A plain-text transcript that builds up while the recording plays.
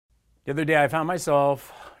The other day I found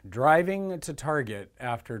myself driving to Target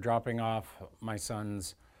after dropping off my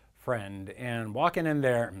son's friend and walking in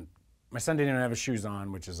there. My son didn't even have his shoes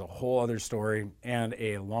on, which is a whole other story and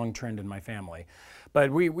a long trend in my family.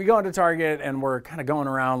 But we go into Target and we're kind of going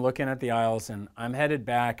around looking at the aisles, and I'm headed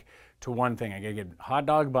back to one thing. I gotta get hot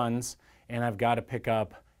dog buns and I've got to pick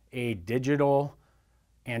up a digital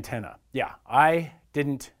antenna. Yeah, I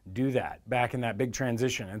didn't do that back in that big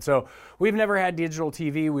transition. And so we've never had digital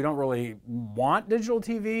TV. We don't really want digital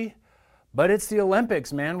TV, but it's the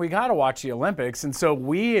Olympics, man. We got to watch the Olympics. And so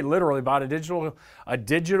we literally bought a digital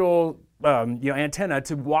antenna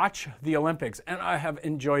to watch the Olympics. And I have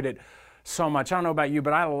enjoyed it so much. I don't know about you,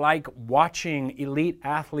 but I like watching elite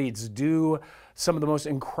athletes do some of the most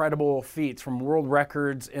incredible feats, from world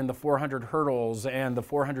records in the 400 hurdles and the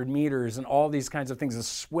 400 meters and all these kinds of things. The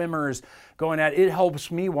swimmers going at it. It helps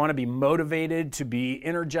me want to be motivated, to be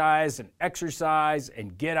energized and exercise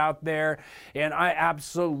and get out there. And I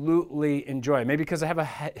absolutely enjoy it. Maybe because I have a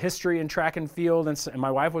history in track and field and my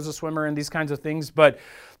wife was a swimmer and these kinds of things. But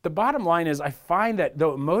the bottom line is I find that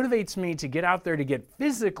though it motivates me to get out there to get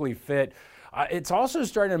physically fit, it's also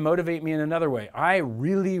starting to motivate me in another way. I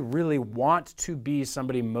really, really want to be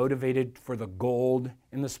somebody motivated for the gold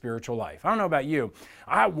in the spiritual life. I don't know about you.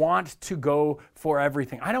 I want to go for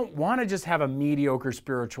everything. I don't want to just have a mediocre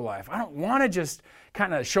spiritual life. I don't want to just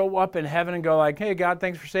kind of show up in heaven and go like, hey, God,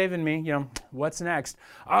 thanks for saving me. You know, what's next?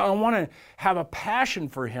 I want to have a passion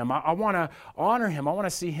for Him. I want to honor Him. I want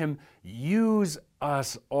to see Him use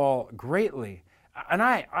us all greatly. And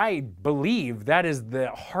I believe that is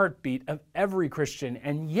the heartbeat of every Christian.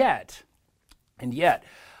 And yet,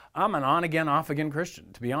 I'm an on-again, off-again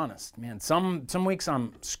Christian, to be honest. Man, some weeks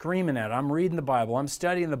I'm screaming at it. I'm reading the Bible. I'm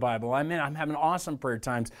studying the Bible. I'm having awesome prayer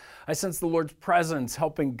times. I sense the Lord's presence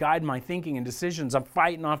helping guide my thinking and decisions. I'm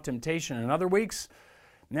fighting off temptation. And other weeks,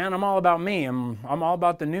 man, I'm all about me. I'm all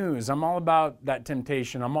about the news. I'm all about that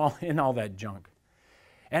temptation. I'm all in all that junk.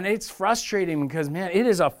 And it's frustrating because, man, it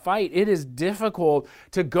is a fight. It is difficult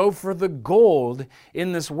to go for the gold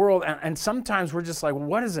in this world. And sometimes we're just like,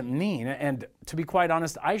 what does it mean? And to be quite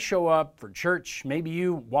honest, I show up for church. Maybe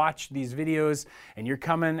you watch these videos and you're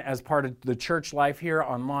coming as part of the church life here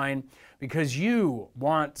online because you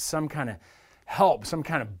want some kind of help, some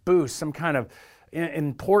kind of boost, some kind of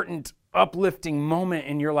important, uplifting moment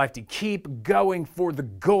in your life to keep going for the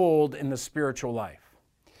gold in the spiritual life.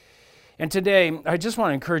 And today, I just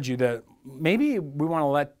want to encourage you that maybe we want to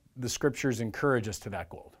let the Scriptures encourage us to that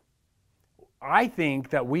goal. I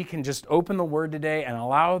think that we can just open the Word today and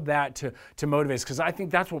allow that to motivate us, because I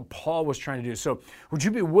think that's what Paul was trying to do. So would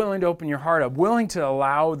you be willing to open your heart up, willing to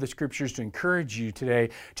allow the Scriptures to encourage you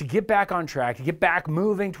today to get back on track, to get back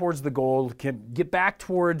moving towards the goal, get back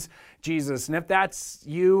towards Jesus? And if that's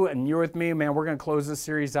you and you're with me, man, we're going to close this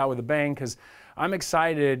series out with a bang, because I'm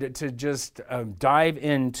excited to just dive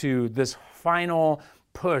into this final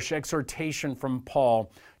push, exhortation from Paul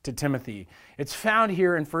to Timothy. It's found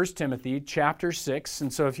here in 1 Timothy chapter 6.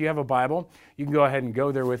 And so if you have a Bible, you can go ahead and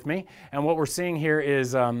go there with me. And what we're seeing here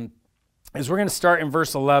is we're going to start in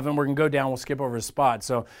verse 11. We're going to go down. We'll skip over a spot.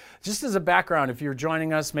 So just as a background, if you're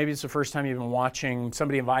joining us, maybe it's the first time you've been watching,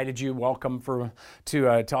 somebody invited you, welcome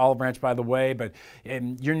to Olive Branch, by the way, but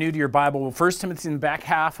you're new to your Bible. Well, 1 Timothy in the back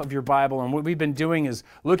half of your Bible, and what we've been doing is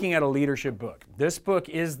looking at a leadership book. This book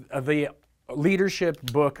is the leadership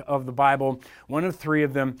book of the Bible, one of three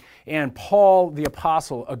of them. And Paul, the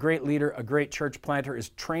apostle, a great leader, a great church planter, is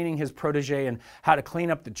training his protege in how to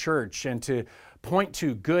clean up the church and to point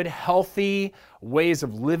to good, healthy ways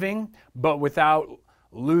of living, but without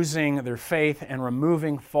losing their faith and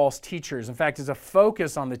removing false teachers. In fact, it's a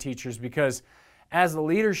focus on the teachers because as the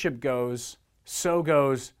leadership goes, so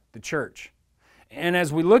goes the church. And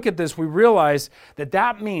as we look at this, we realize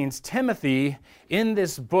that means Timothy in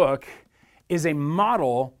this book is a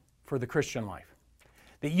model for the Christian life.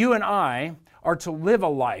 That you and I are to live a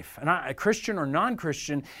life, a Christian or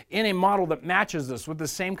non-Christian, in a model that matches us with the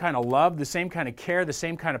same kind of love, the same kind of care, the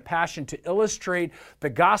same kind of passion to illustrate the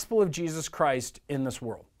gospel of Jesus Christ in this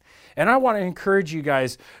world. And I want to encourage you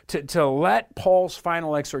guys to let Paul's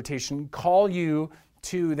final exhortation call you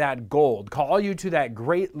to that gold, call you to that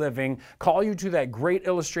great living, call you to that great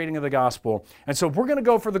illustrating of the gospel. And so if we're going to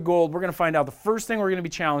go for the gold, we're going to find out the first thing we're going to be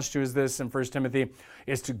challenged to is this in 1 Timothy,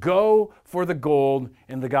 is to go for the gold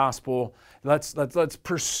in the gospel. Let's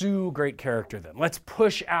pursue great character then. Let's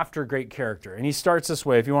push after great character. And he starts this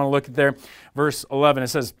way. If you want to look at there, verse 11, it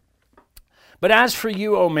says, "But as for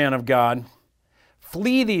you, O man of God,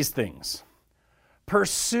 flee these things.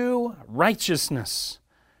 Pursue righteousness,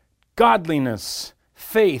 godliness,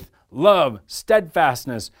 faith, love,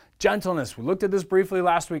 steadfastness, Gentleness. We looked at this briefly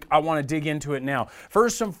last week. I want to dig into it now.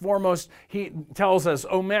 First and foremost, he tells us,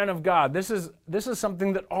 oh man of God, this is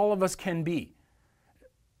something that all of us can be.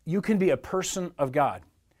 You can be a person of God.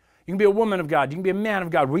 You can be a woman of God. You can be a man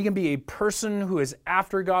of God. We can be a person who is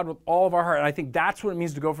after God with all of our heart. And I think that's what it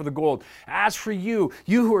means to go for the gold. As for you,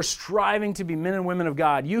 you who are striving to be men and women of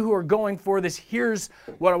God, you who are going for this, here's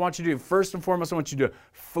what I want you to do. First and foremost, I want you to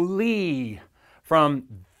flee from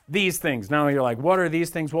these things. Now you're like, what are these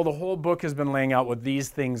things? Well, the whole book has been laying out what these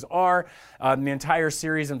things are. The entire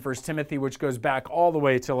series in 1 Timothy, which goes back all the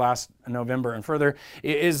way to last November and further,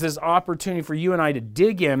 is this opportunity for you and I to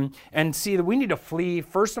dig in and see that we need to flee,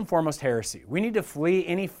 first and foremost, heresy. We need to flee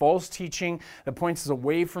any false teaching that points us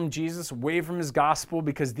away from Jesus, away from his gospel,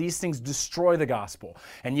 because these things destroy the gospel.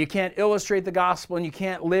 And you can't illustrate the gospel and you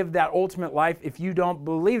can't live that ultimate life if you don't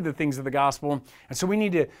believe the things of the gospel. And so we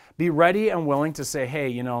need to be ready and willing to say,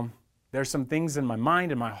 hey, there's some things in my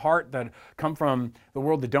mind and my heart that come from the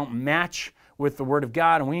world that don't match with the Word of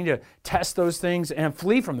God, and we need to test those things and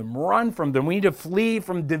flee from them, run from them. We need to flee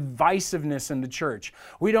from divisiveness in the church.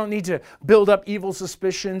 We don't need to build up evil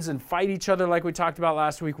suspicions and fight each other like we talked about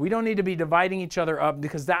last week. We don't need to be dividing each other up,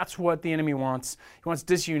 because that's what the enemy wants. He wants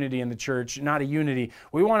disunity in the church, not a unity.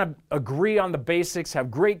 We want to agree on the basics,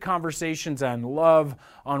 have great conversations and love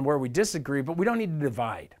on where we disagree, but we don't need to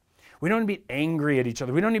divide. We don't need to be angry at each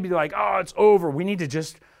other. We don't need to be like, oh, it's over. We need to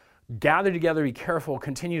just gather together, be careful,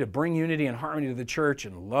 continue to bring unity and harmony to the church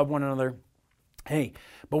and love one another. Hey,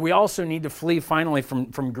 but we also need to flee finally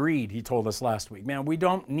from greed, he told us last week. Man, we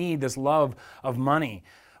don't need this love of money.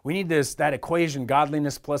 We need that equation,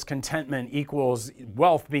 godliness plus contentment equals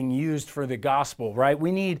wealth being used for the gospel, right?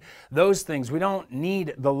 We need those things. We don't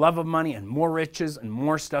need the love of money and more riches and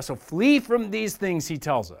more stuff. So flee from these things, he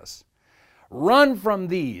tells us. Run from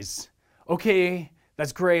these. Okay,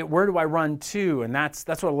 that's great. Where do I run to? And that's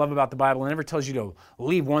what I love about the Bible. It never tells you to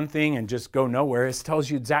leave one thing and just go nowhere. It tells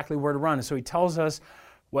you exactly where to run. And so he tells us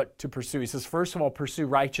what to pursue. He says, first of all, pursue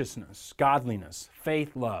righteousness, godliness,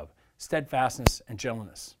 faith, love, steadfastness, and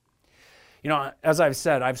gentleness. As I've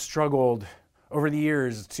said, I've struggled over the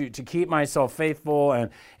years to keep myself faithful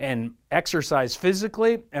and exercise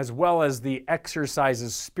physically as well as the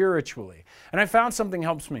exercises spiritually. And I found something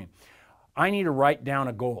helps me. I need to write down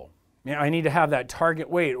a goal. I need to have that target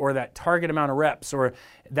weight or that target amount of reps or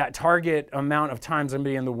that target amount of times I'm going to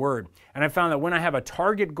be in the Word. And I found that when I have a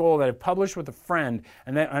target goal that I've published with a friend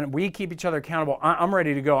and we keep each other accountable, I'm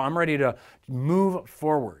ready to go. I'm ready to move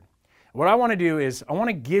forward. What I want to do is I want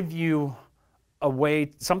to give you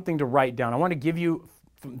something to write down. I want to give you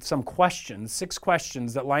some questions, 6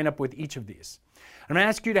 questions that line up with each of these. I'm going to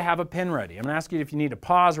ask you to have a pen ready. I'm going to ask you if you need to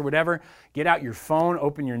pause or whatever, get out your phone,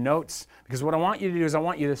 open your notes, because what I want you to do is I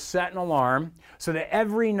want you to set an alarm so that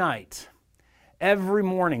every night, every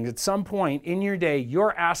morning, at some point in your day,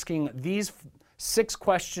 you're asking these 6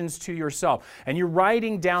 questions to yourself. And you're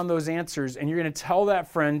writing down those answers, and you're going to tell that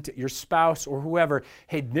friend, your spouse or whoever,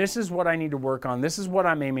 hey, this is what I need to work on. This is what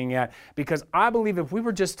I'm aiming at. Because I believe if we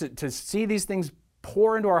were just to see these things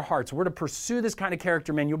pour into our hearts, we're to pursue this kind of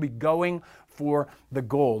character, man, you'll be going for the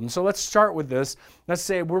gold. And so let's start with this. Let's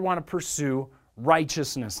say we want to pursue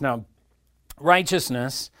righteousness. Now,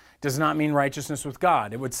 righteousness does not mean righteousness with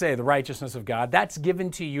God. It would say the righteousness of God. That's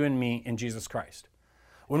given to you and me in Jesus Christ.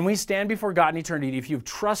 When we stand before God in eternity, if you've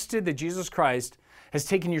trusted that Jesus Christ has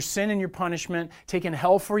taken your sin and your punishment, taken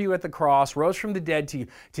hell for you at the cross, rose from the dead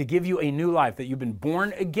to give you a new life, that you've been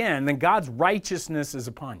born again, then God's righteousness is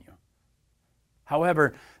upon you.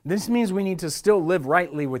 However, this means we need to still live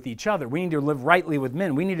rightly with each other. We need to live rightly with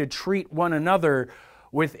men. We need to treat one another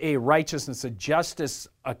with a righteousness, a justice,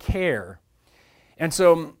 a care. And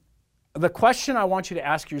so the question I want you to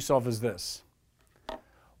ask yourself is this: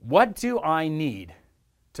 what do I need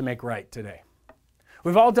to make right today?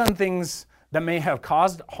 We've all done things that may have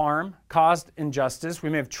caused harm, caused injustice. We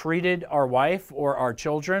may have treated our wife or our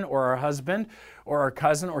children or our husband or our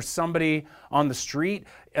cousin or somebody on the street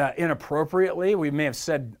inappropriately. We may have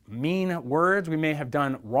said mean words. We may have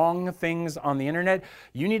done wrong things on the internet.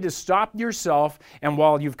 You need to stop yourself, and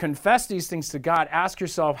while you've confessed these things to God, ask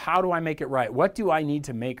yourself, how do I make it right? What do I need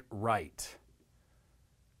to make right?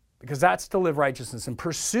 Because that's to live righteousness, and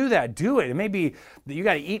pursue that. Do it. It may be that you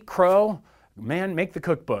got to eat crow. Man, make the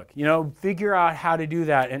cookbook. Figure out how to do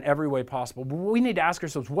that in every way possible. But we need to ask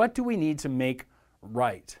ourselves, what do we need to make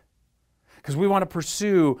right? Because we want to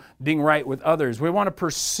pursue being right with others. We want to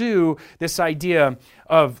pursue this idea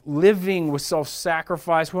of living with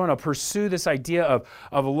self-sacrifice. We want to pursue this idea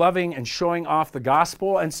of loving and showing off the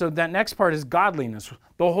gospel. And so that next part is godliness.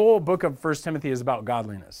 The whole book of 1 Timothy is about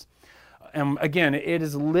godliness. And again, it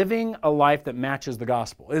is living a life that matches the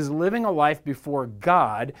gospel. It is living a life before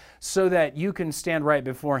God so that you can stand right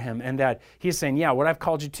before him and that he's saying, yeah, what I've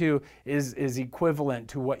called you to is equivalent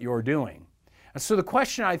to what you're doing. And so the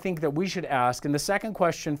question I think that we should ask, and the second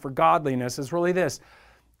question for godliness is really this: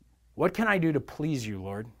 what can I do to please you,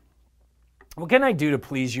 Lord? What can I do to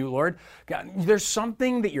please you, Lord? God, there's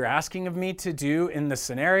something that you're asking of me to do in the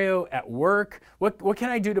scenario at work. What can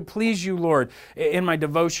I do to please you, Lord, in my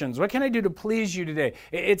devotions? What can I do to please you today?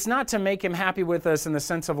 It's not to make him happy with us in the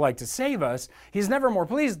sense of like to save us. He's never more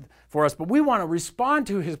pleased for us, but we want to respond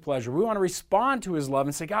to his pleasure. We want to respond to his love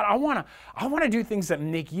and say, God, I want to do things that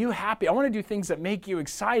make you happy. I want to do things that make you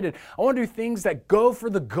excited. I want to do things that go for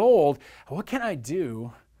the gold. What can I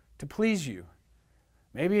do to please you?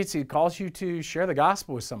 Maybe it's he calls you to share the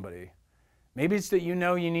gospel with somebody. Maybe it's that you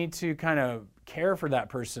know you need to kind of care for that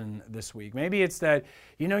person this week. Maybe it's that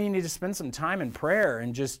you know you need to spend some time in prayer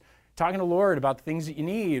and just talking to the Lord about the things that you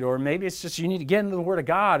need. Or maybe it's just you need to get into the Word of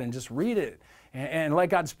God and just read it and let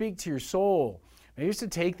God speak to your soul. Maybe it's to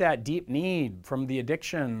take that deep need from the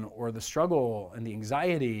addiction or the struggle and the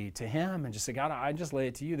anxiety to him and just say, God, I just lay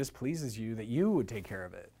it to you. This pleases you, that you would take care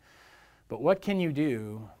of it. But what can you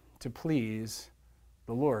do to please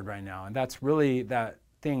the Lord right now? And that's really that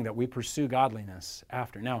thing that we pursue godliness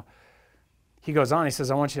after. Now, he goes on, he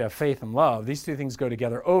says, I want you to have faith and love. These two things go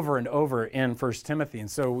together over and over in 1 Timothy. And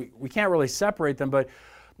so we can't really separate them, but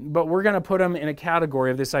we're going to put them in a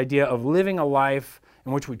category of this idea of living a life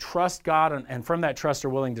in which we trust God and from that trust are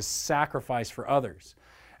willing to sacrifice for others.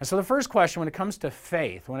 And so the first question when it comes to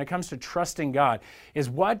faith, when it comes to trusting God, is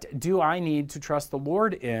what do I need to trust the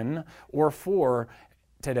Lord in or for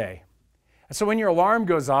today? So when your alarm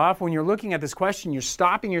goes off, when you're looking at this question, you're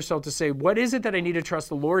stopping yourself to say, what is it that I need to trust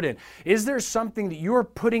the Lord in? Is there something that you're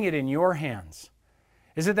putting it in your hands?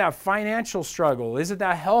 Is it that financial struggle? Is it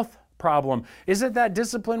that health problem? Is it that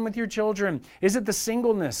discipline with your children? Is it the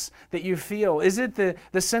singleness that you feel? Is it the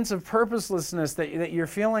sense of purposelessness that you're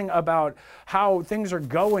feeling about how things are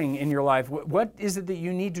going in your life? What is it that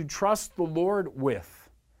you need to trust the Lord with?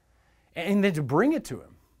 And then to bring it to him.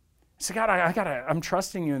 So God, I'm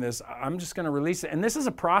trusting you in this. I'm just going to release it. And this is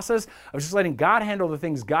a process of just letting God handle the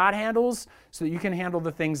things God handles so that you can handle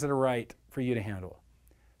the things that are right for you to handle.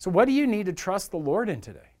 So what do you need to trust the Lord in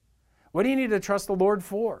today? What do you need to trust the Lord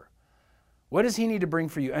for? What does he need to bring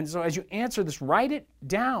for you? And so as you answer this, write it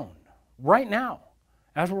down right now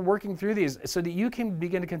as we're working through these so that you can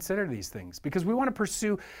begin to consider these things, because we want to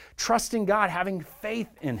pursue trusting God, having faith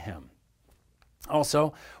in him.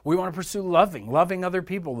 Also, we want to pursue loving other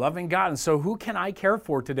people, loving God. And so who can I care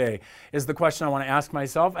for today is the question I want to ask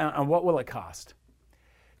myself, and what will it cost?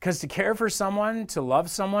 Because to care for someone, to love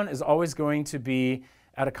someone is always going to be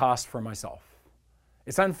at a cost for myself.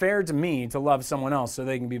 It's unfair to me to love someone else so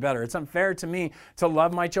they can be better. It's unfair to me to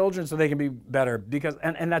love my children so they can be better, because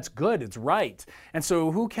and that's good, it's right. And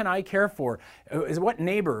so who can I care for? What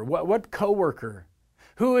neighbor, what coworker?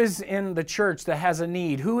 Who is in the church that has a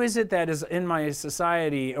need? Who is it that is in my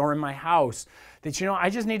society or in my house that,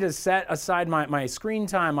 I just need to set aside my screen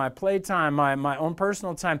time, my play time, my own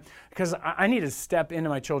personal time, because I need to step into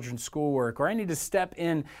my children's schoolwork, or I need to step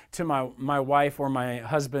into my wife or my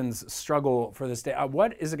husband's struggle for this day.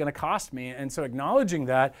 What is it going to cost me? And so acknowledging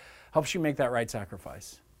that helps you make that right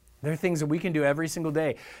sacrifice. There are things that we can do every single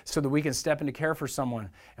day so that we can step into care for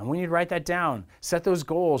someone. And we need to write that down. Set those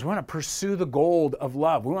goals. We want to pursue the gold of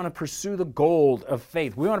love. We want to pursue the gold of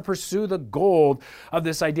faith. We want to pursue the gold of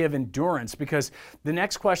this idea of endurance, because the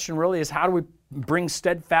next question really is, how do we bring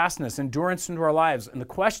steadfastness, endurance into our lives? And the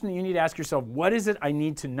question that you need to ask yourself, what is it I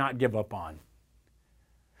need to not give up on?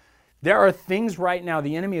 There are things right now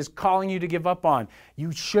the enemy is calling you to give up on.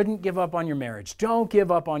 You shouldn't give up on your marriage. Don't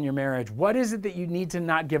give up on your marriage. What is it that you need to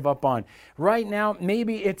not give up on? Right now,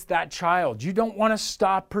 maybe it's that child. You don't want to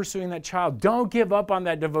stop pursuing that child. Don't give up on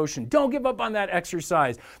that devotion. Don't give up on that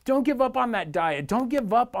exercise. Don't give up on that diet. Don't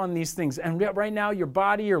give up on these things. And right now, your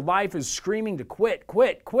body, your life is screaming to quit.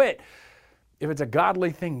 If it's a godly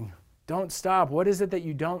thing, don't stop. What is it that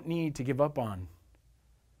you don't need to give up on?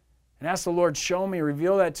 And ask the Lord, show me,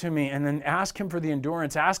 reveal that to me, and then ask him for the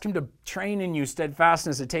endurance. Ask him to train in you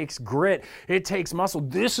steadfastness. It takes grit. It takes muscle.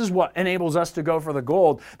 This is what enables us to go for the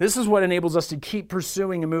gold. This is what enables us to keep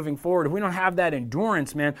pursuing and moving forward. If we don't have that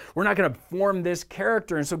endurance, man, we're not going to form this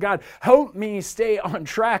character. And so God, help me stay on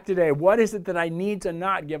track today. What is it that I need to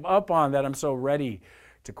not give up on that I'm so ready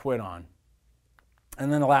to quit on?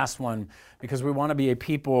 And then the last one, because we want to be a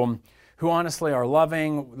people who honestly are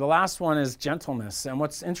loving. The last one is gentleness. And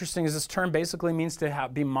what's interesting is this term basically means to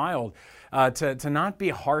be mild, to not be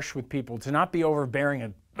harsh with people, to not be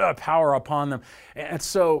overbearing. power upon them. And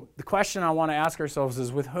so the question I want to ask ourselves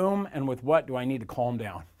is, with whom and with what do I need to calm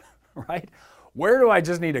down, right? Where do I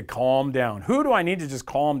just need to calm down? Who do I need to just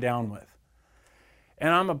calm down with?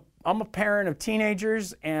 And I'm a parent of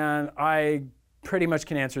teenagers, and I pretty much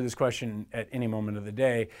can answer this question at any moment of the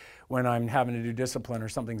day when I'm having to do discipline or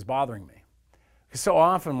something's bothering me. So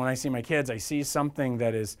often when I see my kids, I see something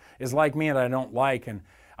that is like me that I don't like, and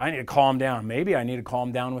I need to calm down. Maybe I need to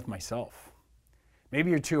calm down with myself. Maybe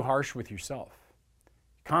you're too harsh with yourself,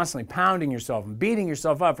 constantly pounding yourself and beating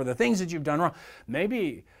yourself up for the things that you've done wrong.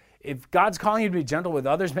 Maybe if God's calling you to be gentle with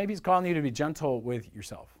others, maybe He's calling you to be gentle with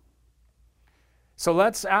yourself. So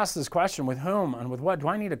let's ask this question, with whom and with what do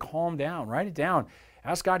I need to calm down? Write it down.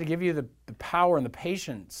 Ask God to give you the power and the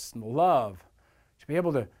patience and the love to be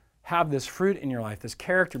able to have this fruit in your life, this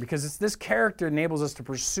character, because it's this character that enables us to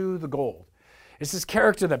pursue the goal. It's this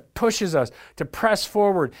character that pushes us to press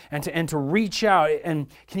forward and to reach out. And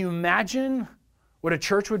can you imagine what a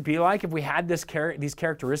church would be like if we had these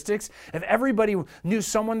characteristics? If everybody knew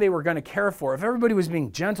someone they were going to care for, if everybody was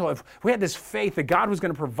being gentle, if we had this faith that God was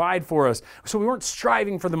going to provide for us, so we weren't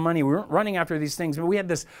striving for the money, we weren't running after these things, but we had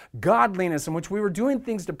this godliness in which we were doing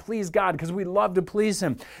things to please God because we loved to please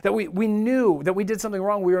Him, that we knew that we did something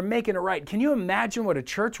wrong, we were making it right. Can you imagine what a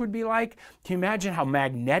church would be like? Can you imagine how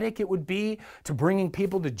magnetic it would be to bringing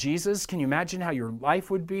people to Jesus? Can you imagine how your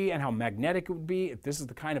life would be and how magnetic it would be if this is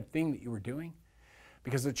the kind of thing that you were doing?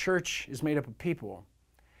 Because the church is made up of people.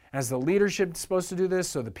 As the leadership is supposed to do this,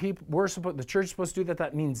 so the church is supposed to do that.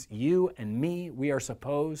 That means you and me, we are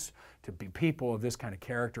supposed to be people of this kind of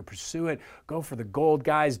character. Pursue it. Go for the gold,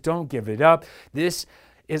 guys. Don't give it up. This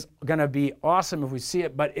is going to be awesome if we see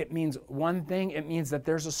it, but it means one thing. It means that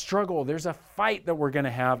there's a struggle. There's a fight that we're going to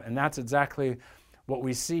have, and that's exactly what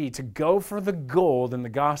we see. To go for the gold in the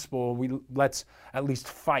gospel, let's at least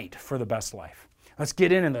fight for the best life. Let's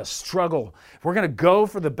get in the struggle. If we're going to go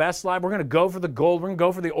for the best life, we're going to go for the gold, we're going to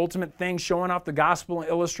go for the ultimate thing, showing off the gospel and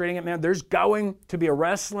illustrating it, man, there's going to be a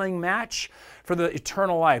wrestling match for the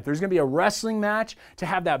eternal life. There's going to be a wrestling match to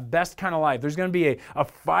have that best kind of life. There's going to be a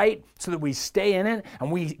fight so that we stay in it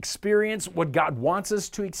and we experience what God wants us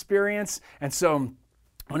to experience. And so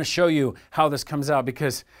I want to show you how this comes out,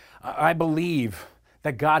 because I believe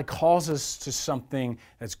that God calls us to something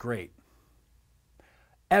that's great.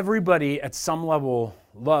 Everybody at some level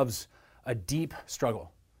loves a deep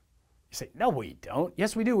struggle. You say, no, we don't.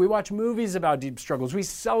 Yes, we do. We watch movies about deep struggles. We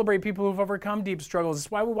celebrate people who've overcome deep struggles. That's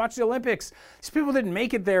why we watch the Olympics. These people didn't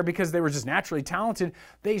make it there because they were just naturally talented.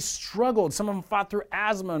 They struggled. Some of them fought through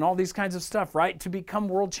asthma and all these kinds of stuff, right, to become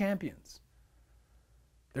world champions.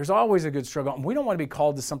 There's always a good struggle. And we don't want to be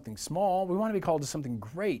called to something small. We want to be called to something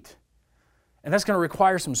great. And that's going to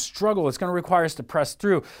require some struggle. It's going to require us to press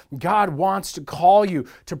through. God wants to call you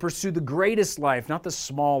to pursue the greatest life, not the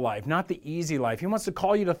small life, not the easy life. He wants to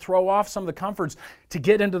call you to throw off some of the comforts, to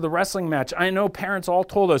get into the wrestling match. I know parents all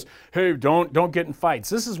told us, hey, don't get in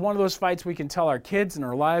fights. This is one of those fights we can tell our kids in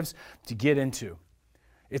our lives to get into.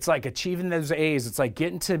 It's like achieving those A's. It's like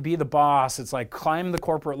getting to be the boss. It's like climbing the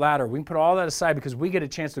corporate ladder. We can put all that aside because we get a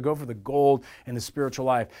chance to go for the gold in the spiritual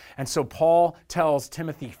life. And so Paul tells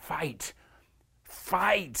Timothy, fight.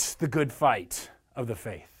 Fight the good fight of the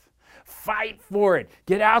faith. Fight for it.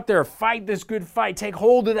 Get out there. Fight this good fight. Take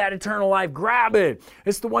hold of that eternal life. Grab it.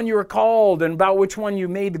 It's the one you were called and about which one you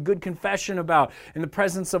made the good confession about in the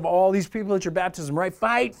presence of all these people at your baptism, right?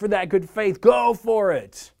 Fight for that good faith. Go for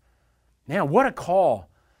it. Man, what a call.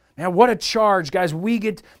 Man, what a charge. Guys, we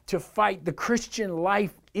get to fight. The Christian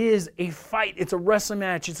life is a fight. It's a wrestling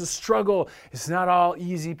match. It's a struggle. It's not all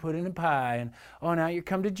easy, put in a pie, and oh, now you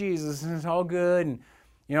come to Jesus and it's all good. And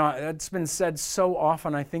you know, that's been said so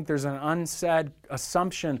often. I think there's an unsaid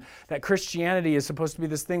assumption that Christianity is supposed to be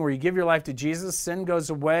this thing where you give your life to Jesus, sin goes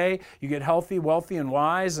away, you get healthy, wealthy, and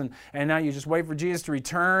wise, and now you just wait for Jesus to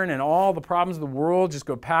return, and all the problems of the world just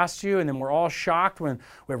go past you, and then we're all shocked when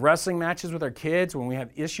we have wrestling matches with our kids, when we have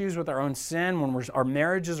issues with our own sin, when our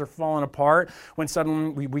marriages are falling apart, when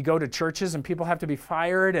suddenly we go to churches and people have to be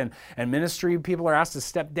fired, and ministry people are asked to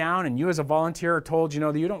step down, and you as a volunteer are told, you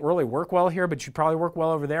know, that you don't really work well here, but you probably work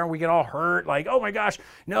well over there, and we get all hurt, like, oh my gosh.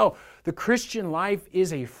 No, the Christian life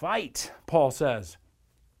is a fight, Paul says.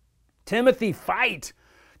 Timothy, fight.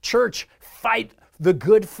 Church, fight the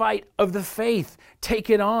good fight of the faith.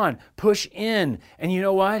 Take it on. Push in. And you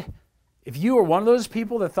know what? If you were one of those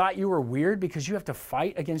people that thought you were weird because you have to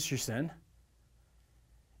fight against your sin,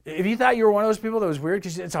 if you thought you were one of those people that was weird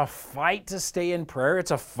because it's a fight to stay in prayer,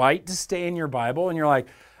 it's a fight to stay in your Bible, and you're like,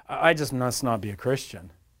 I just must not be a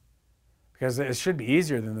Christian. Because it should be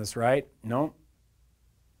easier than this, right? No.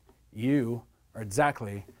 You are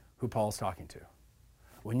exactly who Paul's talking to.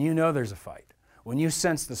 when you know there's a fight, when you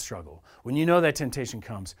sense the struggle, when you know that temptation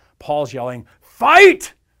comes, Paul's yelling,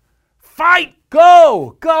 fight! Fight!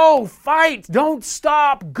 Go! Go! Fight! Don't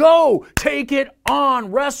stop! Go! Take it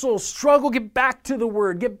on! Wrestle! Struggle! Get back to the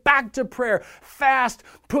Word! Get back to prayer! Fast!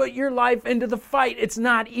 Put your life into the fight! It's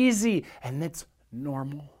not easy, and it's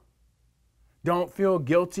normal. Don't feel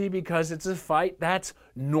guilty because it's a fight. That's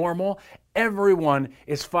normal. Everyone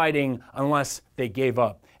is fighting unless they gave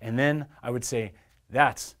up. And then I would say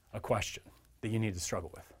that's a question that you need to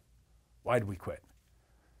struggle with. Why did we quit?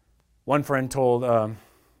 One friend told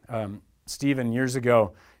Stephen years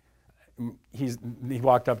ago, he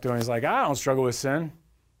walked up to him and he's like, I don't struggle with sin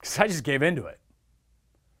because I just gave into it.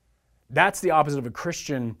 That's the opposite of a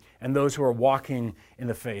Christian and those who are walking in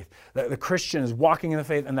the faith. The Christian is walking in the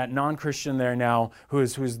faith, and that non-Christian there now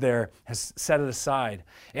who's there has set it aside.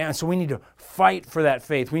 And so we need to fight for that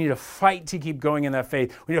faith. We need to fight to keep going in that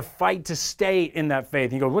faith. We need to fight to stay in that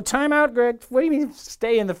faith. And you go, well, time out, Greg. What do you mean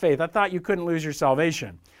stay in the faith? I thought you couldn't lose your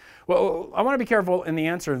salvation. Well, I want to be careful in the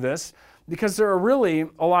answer of this because there are really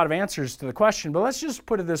a lot of answers to the question, but let's just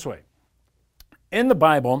put it this way. In the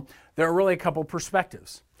Bible, there are really a couple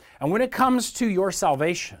perspectives. And when it comes to your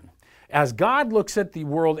salvation, as God looks at the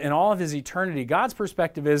world in all of his eternity, God's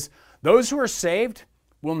perspective is those who are saved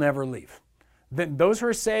will never leave. Those who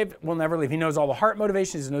are saved will never leave. He knows all the heart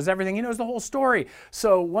motivations. He knows everything. He knows the whole story.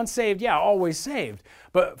 So once saved, yeah, always saved.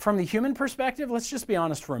 But from the human perspective, let's just be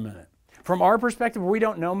honest for a minute. From our perspective, we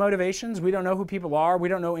don't know motivations. We don't know who people are. We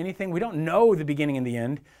don't know anything. We don't know the beginning and the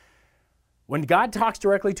end. When God talks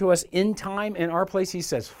directly to us in time, in our place, he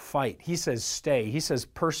says fight. He says stay. He says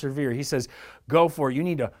persevere. He says go for it. You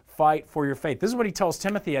need to fight for your faith. This is what he tells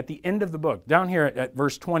Timothy at the end of the book. Down here at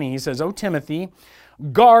verse 20, he says, O Timothy,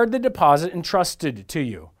 guard the deposit entrusted to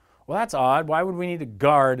you. Well, that's odd. Why would we need to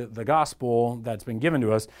guard the gospel that's been given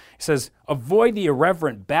to us? He says, avoid the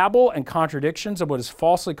irreverent babble and contradictions of what is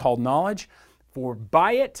falsely called knowledge, for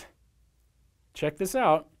by it, check this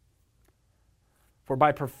out, for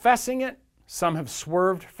by professing it, some have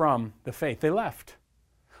swerved from the faith. They left.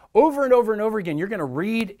 Over and over and over again, you're going to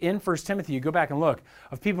read in 1 Timothy, you go back and look,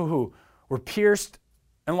 of people who were pierced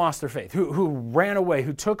and lost their faith, who ran away,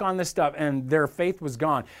 who took on this stuff, and their faith was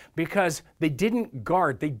gone because they didn't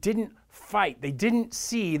guard, they didn't fight, they didn't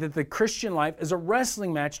see that the Christian life is a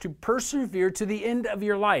wrestling match to persevere to the end of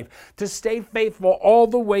your life, to stay faithful all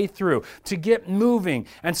the way through, to get moving.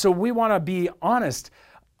 And so we want to be honest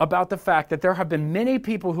about the fact that there have been many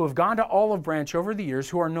people who have gone to Olive Branch over the years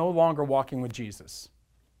who are no longer walking with Jesus.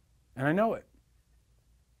 And I know it.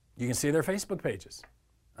 You can see their Facebook pages.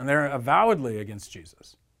 And they're avowedly against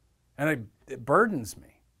Jesus. And it burdens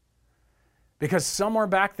me. Because somewhere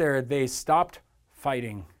back there, they stopped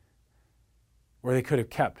fighting where they could have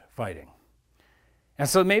kept fighting. And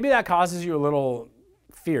so maybe that causes you a little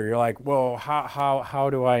fear. You're like, well, how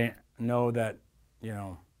do I know that,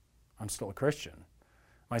 I'm still a Christian?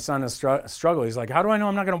 My son has struggled. He's like, how do I know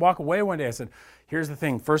I'm not going to walk away one day? I said, here's the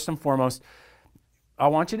thing. First and foremost, I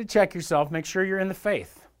want you to check yourself. Make sure you're in the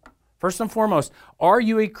faith. First and foremost, are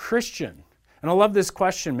you a Christian? And I love this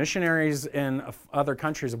question. Missionaries in other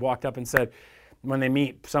countries have walked up and said, when they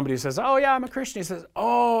meet somebody who says, oh yeah, I'm a Christian. He says,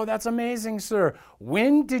 oh, that's amazing, sir.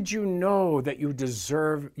 When did you know that you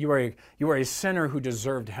were a sinner who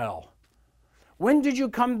deserved hell? When did you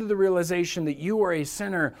come to the realization that you were a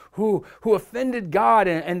sinner who offended God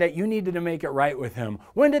and that you needed to make it right with him?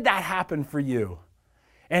 When did that happen for you?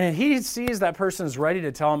 And if he sees that person is ready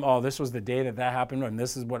to tell him, oh, this was the day that happened, and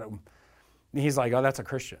this is what he's like, oh, that's a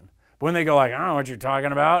Christian. But when they go like, I don't know what you're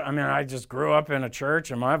talking about. I mean, I just grew up in a church,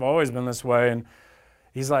 and I've always been this way. And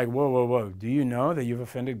he's like, whoa. Do you know that you've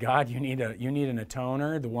offended God? You need an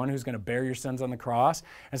atoner, the one who's going to bear your sins on the cross.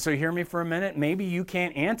 And so hear me for a minute. Maybe you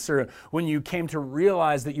can't answer when you came to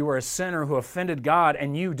realize that you were a sinner who offended God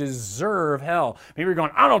and you deserve hell. Maybe you're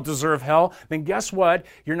going, I don't deserve hell. Then guess what?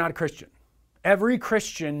 You're not a Christian. Every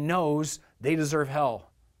Christian knows they deserve hell.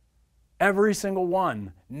 Every single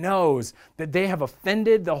one knows that they have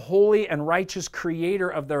offended the holy and righteous creator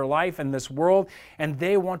of their life and this world, and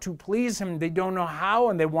they want to please him. They don't know how,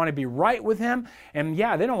 and they want to be right with him. And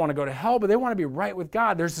yeah, they don't want to go to hell, but they want to be right with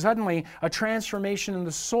God. There's suddenly a transformation in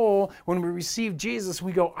the soul when we receive Jesus.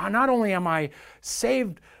 We go, not only am I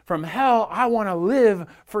saved from hell, I want to live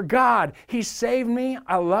for God. He saved me.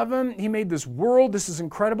 I love him. He made this world. This is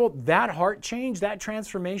incredible. That heart change, that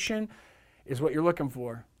transformation is what you're looking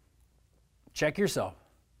for. Check yourself.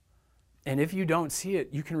 And if you don't see it,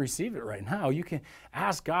 you can receive it right now. You can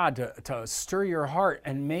ask God to stir your heart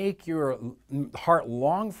and make your heart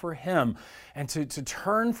long for Him and to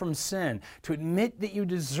turn from sin, to admit that you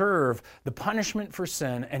deserve the punishment for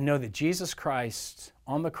sin and know that Jesus Christ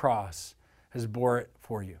on the cross has bore it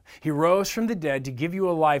for you. He rose from the dead to give you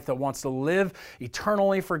a life that wants to live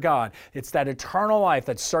eternally for God. It's that eternal life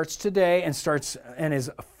that starts today and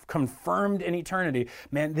is confirmed in eternity.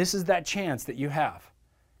 Man, this is that chance that you have.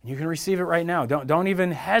 You can receive it right now. Don't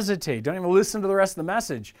even hesitate. Don't even listen to the rest of the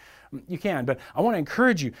message. You can, but I want to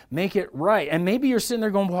encourage you, make it right. And maybe you're sitting there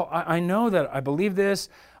going, well, I know that I believe this,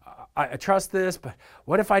 I trust this, but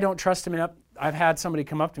what if I don't trust Him enough? I've had somebody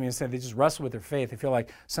come up to me and say they just wrestle with their faith. They feel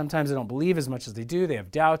like sometimes they don't believe as much as they do. They have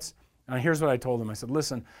doubts. And here's what I told them. I said,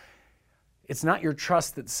 listen, it's not your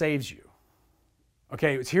trust that saves you.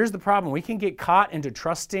 Okay, here's the problem. We can get caught into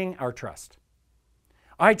trusting our trust.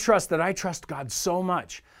 I trust that I trust God so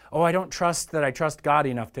much. Oh, I don't trust that I trust God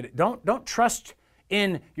enough today. Don't trust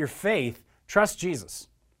in your faith. Trust Jesus.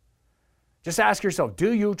 Just ask yourself,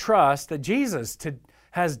 do you trust that Jesus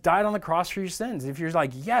has died on the cross for your sins? If you're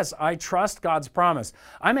like, yes, I trust God's promise.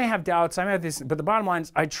 I may have doubts, I may have this, but the bottom line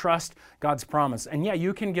is I trust God's promise. And yeah,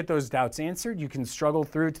 you can get those doubts answered. You can struggle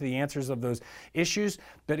through to the answers of those issues,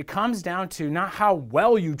 but it comes down to not how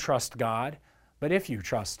well you trust God, but if you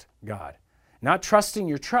trust God. Not trusting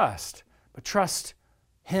your trust, but trust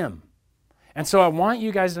Him. And so I want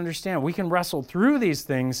you guys to understand we can wrestle through these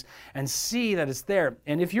things and see that it's there.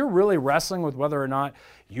 And if you're really wrestling with whether or not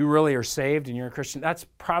you really are saved and you're a Christian, that's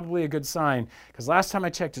probably a good sign. Because last time I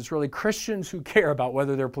checked, it's really Christians who care about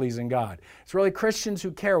whether they're pleasing God. It's really Christians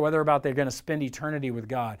who care whether about they're going to spend eternity with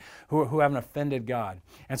God, who haven't offended God.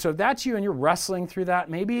 And so if that's you and you're wrestling through that,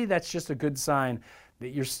 maybe that's just a good sign that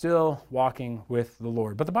you're still walking with the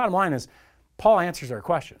Lord. But the bottom line is, Paul answers our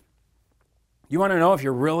question. You want to know if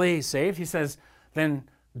you're really saved? He says, then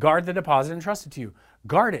guard the deposit entrusted to you.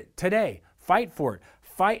 Guard it today. Fight for it.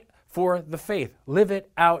 Fight for the faith. Live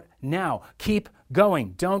it out now. Keep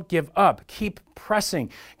going. Don't give up. Keep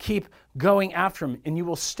pressing. Keep going after Him, and you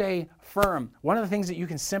will stay firm. One of the things that you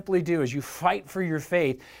can simply do as you fight for your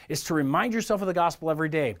faith is to remind yourself of the gospel every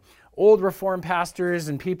day. Old Reformed pastors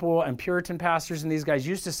and people and Puritan pastors and these guys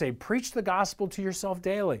used to say, preach the gospel to yourself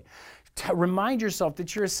daily. Remind yourself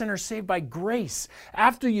that you're a sinner saved by grace.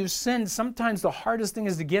 After you've sinned, sometimes the hardest thing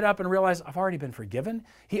is to get up and realize, I've already been forgiven.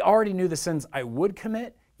 He already knew the sins I would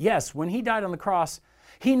commit. Yes, when He died on the cross,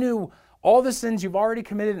 He knew all the sins you've already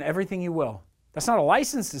committed and everything you will. That's not a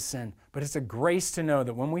license to sin, but it's a grace to know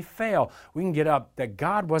that when we fail, we can get up, that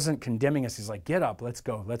God wasn't condemning us. He's like, get up, let's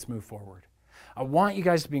go, let's move forward. I want you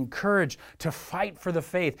guys to be encouraged to fight for the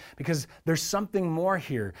faith because there's something more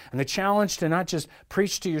here. And the challenge to not just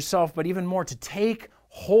preach to yourself, but even more to take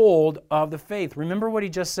hold of the faith. Remember what he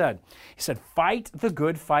just said. He said, fight the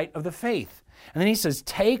good fight of the faith. And then he says,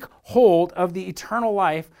 take hold of the eternal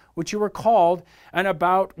life which you were called and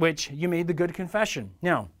about which you made the good confession.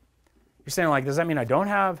 Now, you're saying like, does that mean I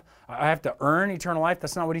have to earn eternal life?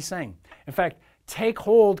 That's not what he's saying. In fact, take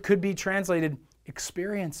hold could be translated,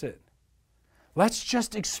 experience it. Let's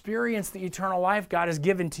just experience the eternal life God has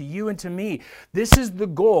given to you and to me. This is the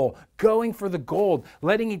goal, going for the gold,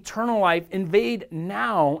 letting eternal life invade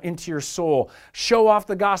now into your soul. Show off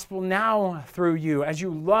the gospel now through you. As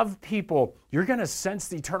you love people, you're going to sense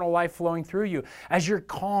the eternal life flowing through you. As you're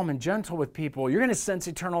calm and gentle with people, you're going to sense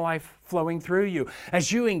eternal life flowing through you.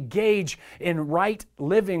 As you engage in right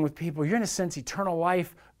living with people, you're going to sense eternal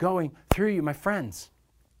life going through you. My friends,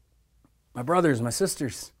 my brothers, my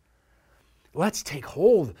sisters, let's take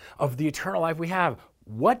hold of the eternal life we have.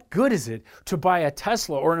 What good is it to buy a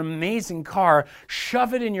Tesla or an amazing car,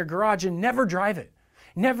 shove it in your garage and never drive it,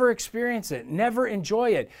 never experience it, never enjoy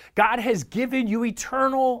it? God has given you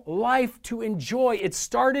eternal life to enjoy. It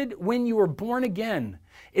started when you were born again.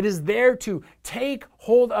 It is there to take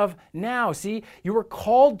hold of now. See, you were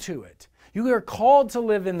called to it. You are called to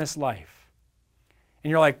live in this life.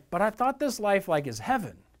 And you're like, but I thought this life is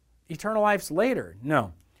heaven. Eternal life's later.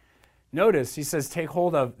 No. Notice he says take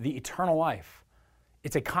hold of the eternal life.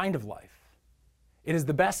 It's a kind of life. It is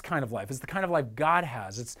the best kind of life. It's the kind of life God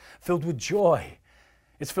has. It's filled with joy.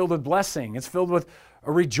 It's filled with blessing. It's filled with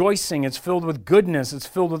rejoicing. It's filled with goodness. It's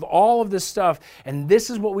filled with all of this stuff. And this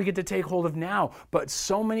is what we get to take hold of now. But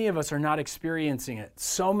so many of us are not experiencing it.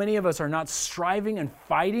 So many of us are not striving and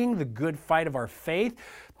fighting the good fight of our faith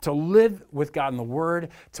to live with God in the Word,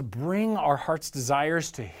 to bring our heart's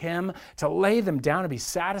desires to Him, to lay them down, to be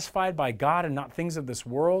satisfied by God and not things of this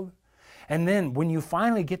world. And then when you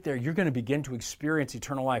finally get there, you're going to begin to experience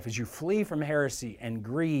eternal life as you flee from heresy and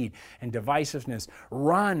greed and divisiveness.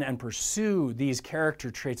 Run and pursue these character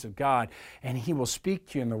traits of God, and He will speak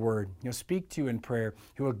to you in the Word. He'll speak to you in prayer.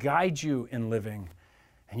 He will guide you in living,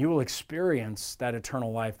 and you will experience that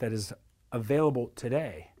eternal life that is available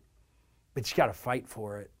today. But you got to fight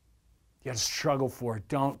for it. You got to struggle for it.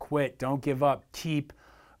 Don't quit. Don't give up. Keep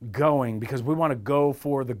going, because we want to go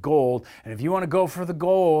for the gold. And if you want to go for the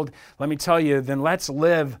gold, let me tell you, then let's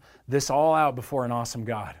live this all out before an awesome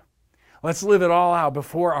God. Let's live it all out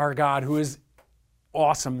before our God, who is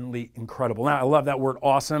awesomely incredible. Now, I love that word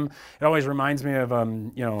awesome. It always reminds me of, the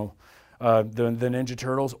Ninja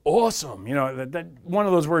Turtles. Awesome. That one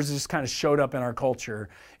of those words just kind of showed up in our culture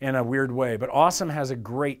in a weird way. But awesome has a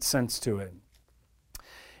great sense to it.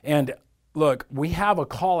 And look, we have a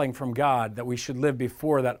calling from God that we should live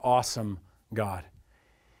before that awesome God.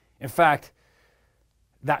 In fact,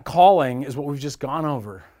 that calling is what we've just gone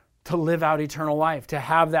over, to live out eternal life, to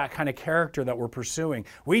have that kind of character that we're pursuing.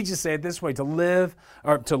 We just say it this way, to live,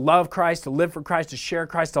 or to love Christ, to live for Christ, to share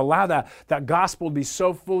Christ, to allow that gospel to be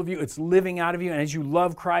so full of you, it's living out of you. And as you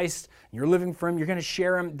love Christ, you're living for Him, you're going to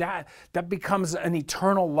share Him, that becomes an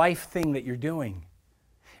eternal life thing that you're doing.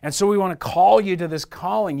 And so we want to call you to this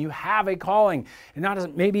calling. You have a calling. And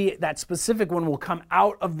not maybe that specific one will come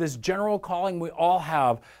out of this general calling we all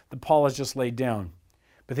have that Paul has just laid down.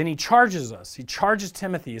 But then he charges us. He charges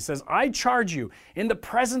Timothy. He says, I charge you in the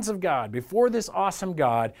presence of God, before this awesome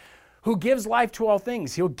God who gives life to all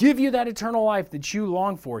things. He'll give you that eternal life that you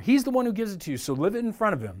long for. He's the one who gives it to you, so live it in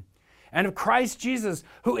front of Him. And of Christ Jesus,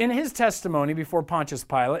 who in His testimony before Pontius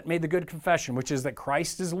Pilate made the good confession, which is that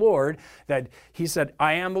Christ is Lord, that He said,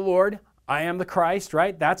 I am the Lord, I am the Christ,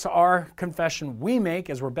 right? That's our confession we make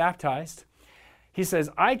as we're baptized. He says,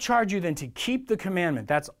 I charge you then to keep the commandment.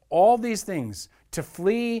 That's all these things, to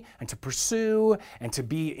flee and to pursue and to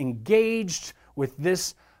be engaged with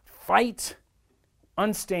this fight,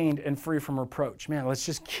 unstained and free from reproach. Man, let's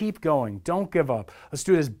just keep going. Don't give up. Let's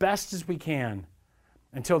do it as best as we can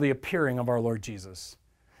until the appearing of our Lord Jesus.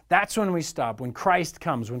 That's when we stop. When Christ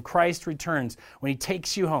comes, when Christ returns, when He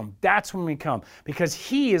takes you home, that's when we come, because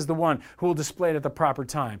He is the one who will display it at the proper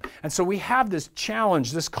time. And so we have this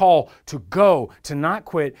challenge, this call to go, to not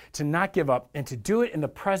quit, to not give up, and to do it in the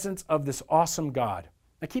presence of this awesome God.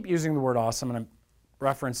 I keep using the word awesome, and I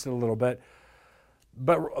referenced it a little bit,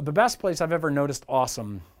 but the best place I've ever noticed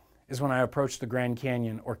awesome is when I approach the Grand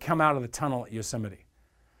Canyon or come out of the tunnel at Yosemite.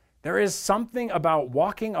 There is something about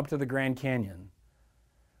walking up to the Grand Canyon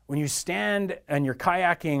when you stand and you're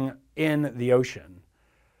kayaking in the ocean,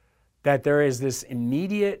 that there is this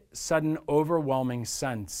immediate, sudden, overwhelming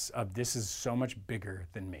sense of this is so much bigger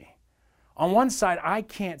than me. On one side, I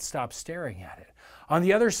can't stop staring at it. On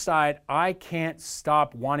the other side, I can't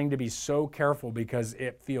stop wanting to be so careful because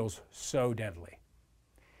it feels so deadly.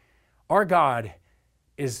 Our God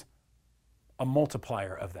is a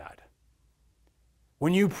multiplier of that.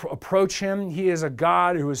 When you approach Him, He is a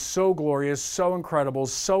God who is so glorious, so incredible,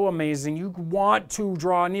 so amazing. You want to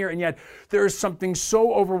draw near, and yet there is something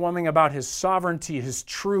so overwhelming about His sovereignty, His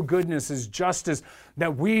true goodness, His justice,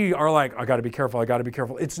 that we are like, I got to be careful, I got to be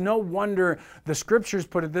careful. It's no wonder the Scriptures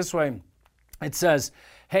put it this way. It says,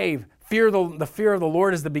 hey, the fear of the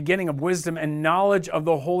Lord is the beginning of wisdom, and knowledge of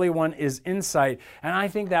the Holy One is insight. And I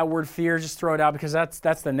think that word fear, just throw it out because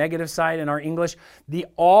that's the negative side in our English. The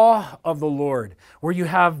awe of the Lord, where you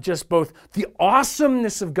have just both the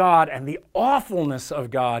awesomeness of God and the awfulness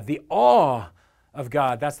of God, the awe of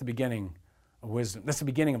God. That's the beginning of wisdom. That's the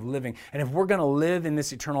beginning of living. And if we're going to live in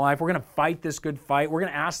this eternal life, we're going to fight this good fight, we're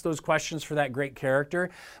going to ask those questions for that great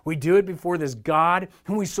character. We do it before this God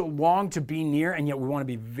whom we so long to be near, and yet we want to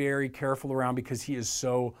be very careful around because He is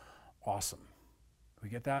so awesome. Do we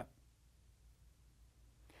get that?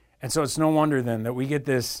 And so it's no wonder then that we get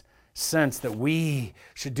this sense that we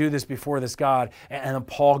should do this before this God. And then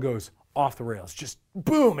Paul goes off the rails, just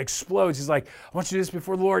boom, explodes. He's like, I want you to do this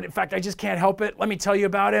before the Lord. In fact, I just can't help it. Let me tell you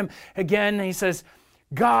about Him. Again, he says,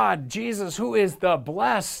 God, Jesus, who is the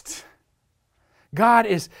blessed. God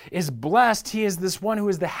is blessed. He is this one who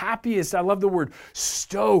is the happiest. I love the word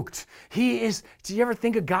stoked. He is, do you ever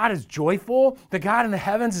think of God as joyful? The God in the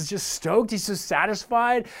heavens is just stoked. He's so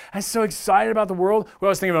satisfied and so excited about the world. Well,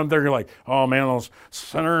 I was thinking about him there, you're like, oh man, those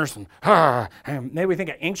sinners. And maybe we think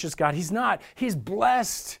of anxious God. He's not. He's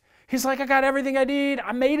blessed. He's like, I got everything I need.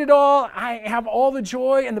 I made it all. I have all the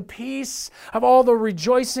joy and the peace. I have all the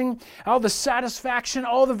rejoicing, all the satisfaction,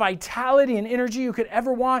 all the vitality and energy you could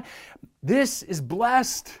ever want. This is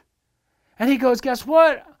blessed. And he goes, guess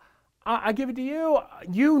what? I give it to you.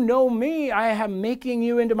 You know me. I am making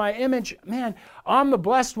you into my image. Man, I'm the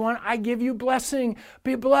blessed one. I give you blessing.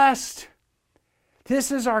 Be blessed.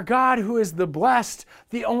 This is our God who is the blessed,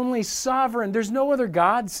 the only sovereign. There's no other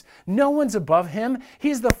gods. No one's above him.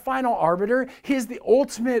 He's the final arbiter. He is the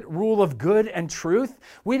ultimate rule of good and truth.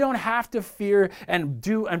 We don't have to fear and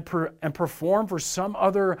do and perform for some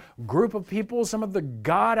other group of people, some other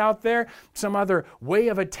God out there, some other way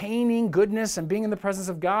of attaining goodness and being in the presence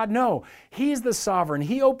of God. No, he's the sovereign.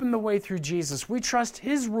 He opened the way through Jesus. We trust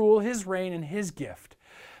his rule, his reign, and his gift.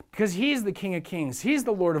 Because he's the King of Kings. He's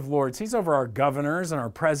the Lord of Lords. He's over our governors and our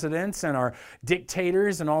presidents and our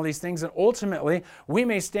dictators and all these things. And ultimately, we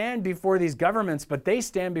may stand before these governments, but they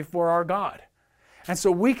stand before our God. And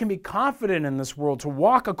so we can be confident in this world to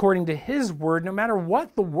walk according to his word, no matter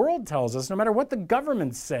what the world tells us, no matter what the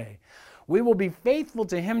governments say. We will be faithful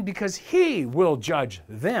to him because he will judge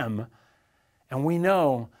them. And we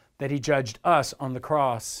know that he judged us on the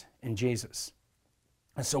cross in Jesus.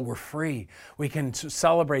 And so we're free. We can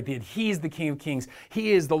celebrate that he's the King of Kings.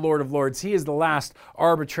 He is the Lord of Lords. He is the last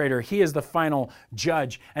arbitrator. He is the final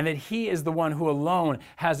judge. And that he is the one who alone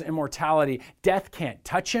has immortality. Death can't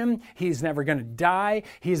touch him. He's never going to die.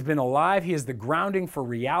 He's been alive. He is the grounding for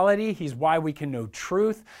reality. He's why we can know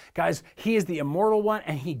truth. Guys, he is the immortal one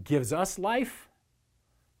and he gives us life.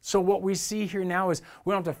 So what we see here now is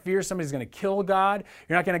we don't have to fear somebody's going to kill God.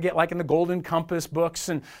 You're not going to get like in the Golden Compass books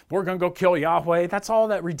and we're going to go kill Yahweh. That's all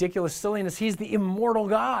that ridiculous silliness. He's the immortal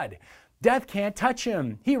God. Death can't touch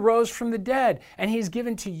him. He rose from the dead and he's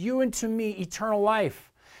given to you and to me eternal life.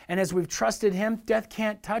 And as we've trusted him, death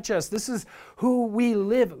can't touch us. This is who we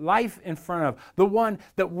live life in front of, the one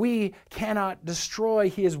that we cannot destroy.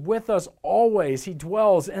 He is with us always. He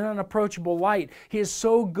dwells in unapproachable light. He is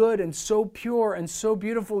so good and so pure and so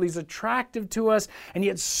beautiful. He's attractive to us and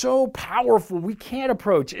yet so powerful. We can't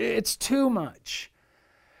approach. It's too much.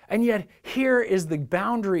 And yet here is the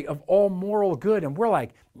boundary of all moral good. And we're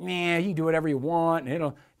like, man, you can do whatever you want.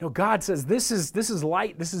 No, God says this is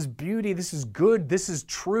light, this is beauty, this is good, this is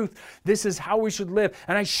truth, this is how we should live.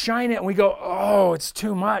 And I shine it and we go, oh, it's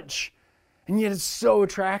too much. And yet it's so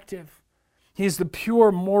attractive. He is the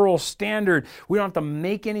pure moral standard. We don't have to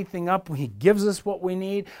make anything up. He gives us what we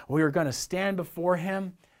need. We are going to stand before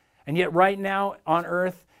him. And yet right now on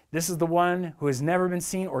earth, this is the one who has never been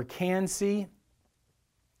seen or can see.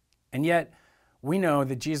 And yet we know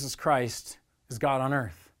that Jesus Christ is God on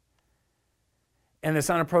earth. And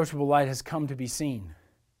this unapproachable light has come to be seen.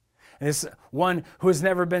 And this one who has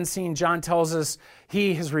never been seen, John tells us,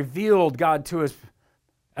 he has revealed God to us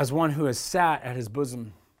as one who has sat at his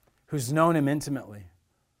bosom, who's known him intimately.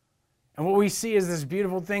 And what we see is this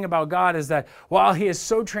beautiful thing about God is that while he is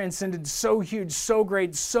so transcendent, so huge, so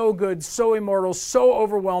great, so good, so immortal, so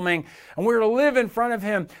overwhelming, and we're to live in front of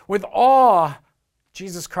him with awe,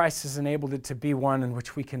 Jesus Christ has enabled it to be one in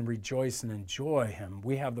which we can rejoice and enjoy him.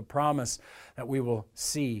 We have the promise that we will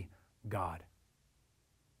see God.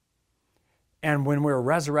 And when we're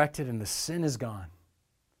resurrected and the sin is gone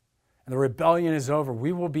and the rebellion is over,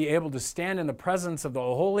 we will be able to stand in the presence of the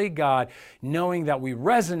holy God, knowing that we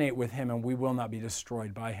resonate with him and we will not be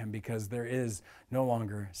destroyed by him because there is no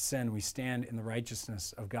longer sin. We stand in the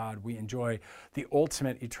righteousness of God. We enjoy the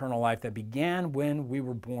ultimate eternal life that began when we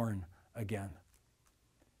were born again.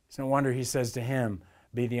 It's no wonder he says to him,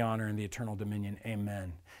 be the honor and the eternal dominion.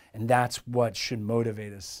 Amen. And that's what should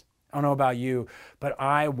motivate us. I don't know about you, but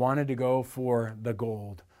I wanted to go for the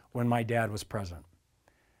gold when my dad was present.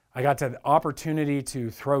 I got the opportunity to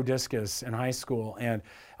throw discus in high school, and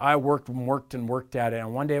I worked at it.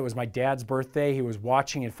 And one day it was my dad's birthday. He was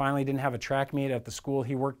watching and finally didn't have a track meet at the school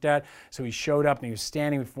he worked at, so he showed up and he was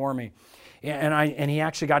standing before me. And he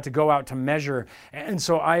actually got to go out to measure. And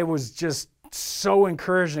so I was just so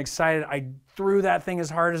encouraged and excited. I threw that thing as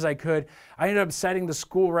hard as I could. I ended up setting the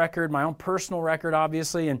school record, my own personal record,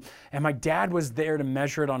 obviously, and my dad was there to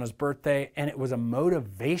measure it on his birthday, and it was a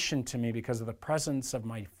motivation to me because of the presence of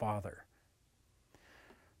my father.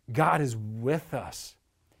 God is with us,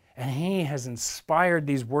 and he has inspired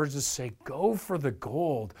these words to say, go for the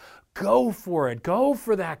gold. Go for it. Go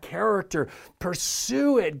for that character.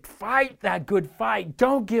 Pursue it. Fight that good fight.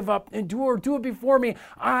 Don't give up. Endure. Do it before me.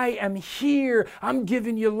 I am here. I'm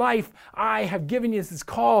giving you life. I have given you this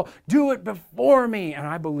call. Do it before me. And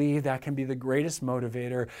I believe that can be the greatest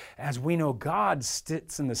motivator, as we know God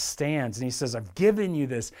sits in the stands and he says, I've given you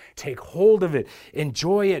this. Take hold of it.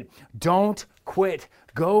 Enjoy it. Don't quit.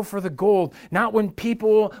 Go for the gold. Not when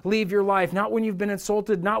people leave your life, not when you've been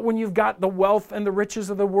insulted, not when you've got the wealth and the riches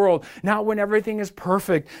of the world, not when everything is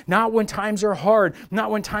perfect, not when times are hard,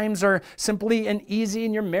 not when times are simply and easy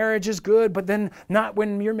and your marriage is good, but then not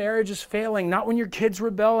when your marriage is failing, not when your kids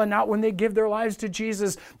rebel, and not when they give their lives to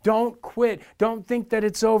Jesus. Don't quit. Don't think that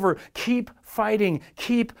it's over. Keep fighting.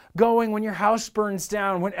 Keep going when your house burns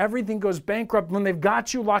down, when everything goes bankrupt, when they've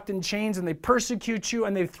got you locked in chains and they persecute you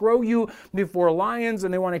and they throw you before lions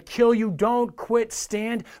and they want to kill you. Don't quit.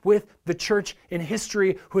 Stand with the church in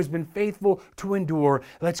history who has been faithful to endure.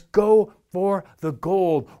 Let's go for the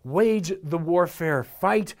gold. Wage the warfare.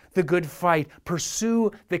 Fight the good fight.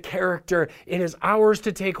 Pursue the character. It is ours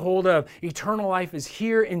to take hold of. Eternal life is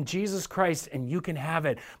here in Jesus Christ, and you can have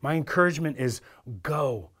it. My encouragement is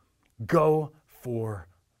go. Go for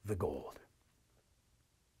the gold.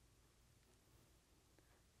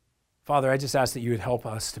 Father, I just ask that you would help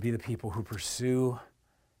us to be the people who pursue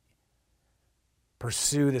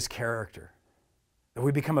this character. That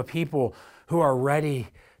we become a people who are ready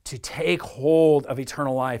to take hold of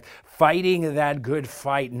eternal life, fighting that good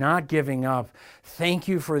fight, not giving up. Thank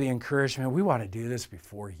you for the encouragement. We want to do this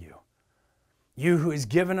before you. You who has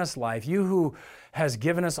given us life, you who has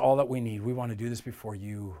given us all that we need, we want to do this before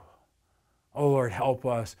you. Oh Lord, help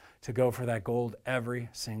us to go for that gold every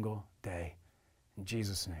single day. In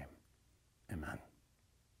Jesus' name, amen.